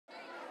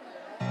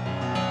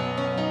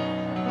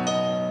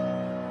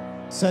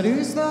Said,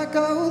 who's that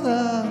girl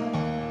there?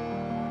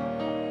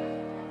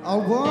 I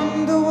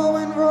wonder what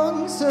went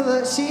wrong so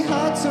that she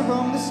had to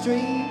roam the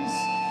streets.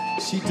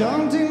 She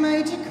don't do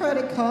major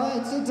credit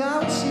cards, I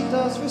doubt she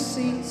does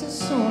receipts.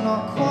 It's all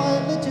not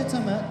quite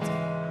legitimate.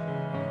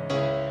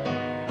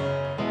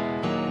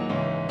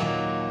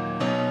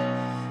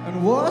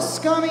 And what a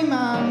scummy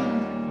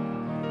man.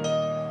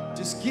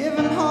 Just give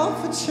him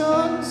half a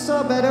chance,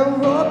 I better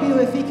rob you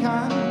if he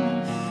can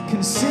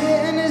see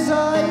it in his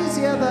eyes,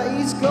 yeah, that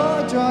he's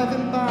got a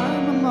driving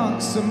ban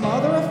amongst some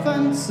other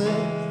offences.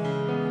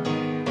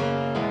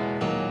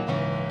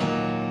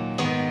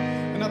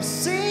 And I've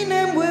seen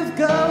him with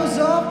girls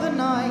of the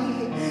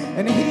night,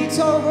 and he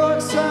told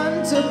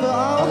Roxanne to put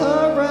out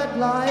her red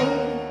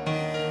light.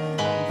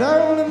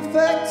 They're all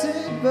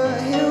infected,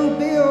 but he'll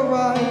be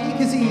alright,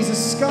 'cause he's a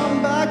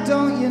scumbag,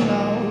 don't you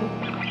know?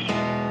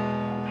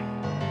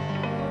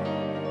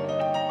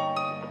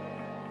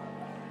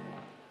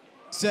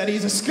 Said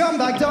he's a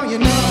scumbag, don't you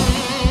know?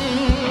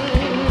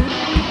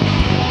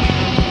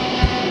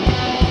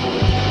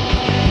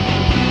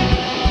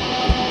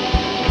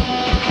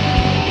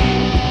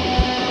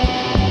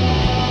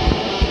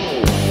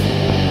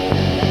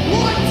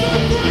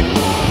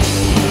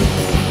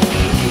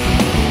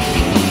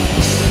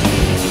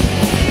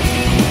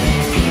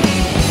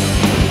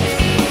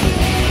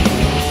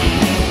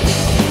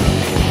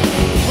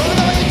 Well, I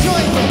know you're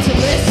joyful to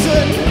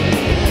listen,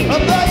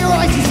 about your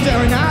eyes are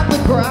staring at the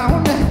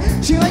ground.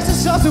 She makes a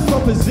subtle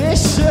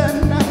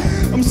proposition.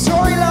 I'm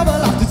sorry, love,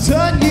 I'll have to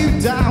turn you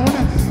down.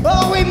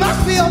 Oh, we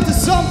must be up to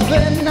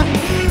something.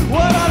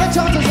 What are the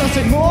chances I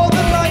say more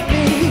than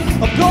likely?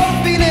 I've got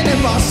a feeling in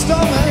my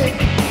stomach.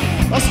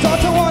 I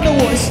start to wonder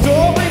what his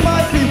story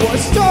might be, what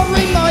his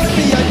story might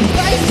be. And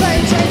they say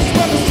it changes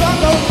when the sun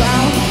goes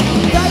down.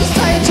 They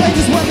say it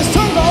changes when the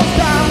sun goes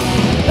down.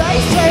 They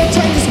say it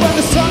changes when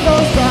the sun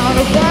goes down.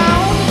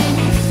 Around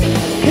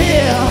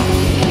here.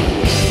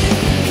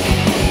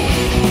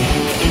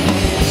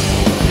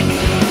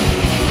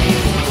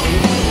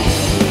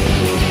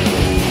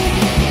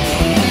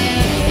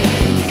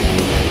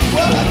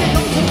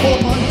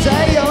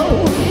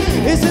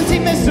 Isn't he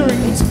Mr.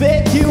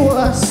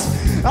 Inconspicuous?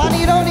 And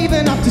you don't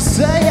even have to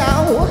say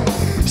how.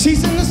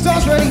 She's in the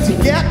stars ready to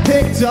get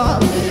picked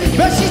up,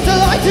 but she's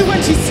delighted when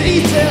she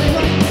sees him.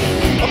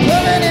 I'm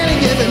pulling in and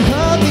giving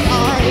her the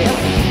eye.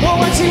 Oh,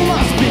 when she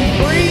must be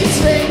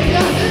freezing,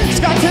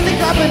 scratching the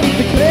ground beneath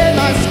the clear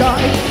night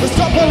sky. The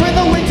stop her in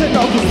the winter,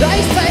 no, 'cause they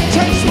say it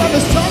changes when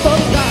the sun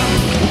goes down.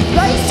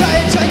 They say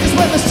it changes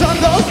when the sun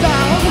goes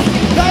down.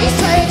 They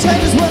say it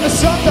changes when the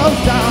sun goes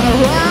down.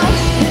 Around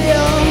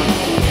here.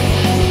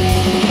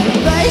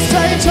 They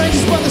say it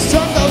changes when the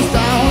sun goes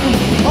down.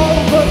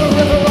 Over the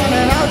river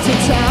running out to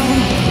town.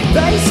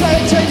 They say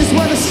it changes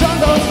when the sun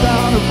goes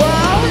down.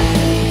 Around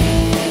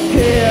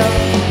here.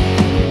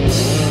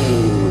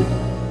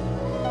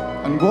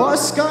 And what a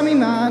scummy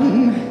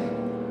man.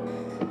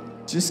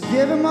 Just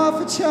give him half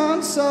a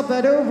chance, I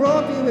better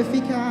rob you if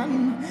he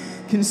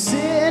can see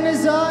it in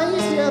his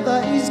eyes, yeah,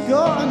 that he's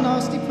got a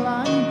nasty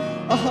plan.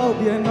 I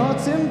hope you're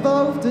not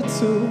involved at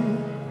all.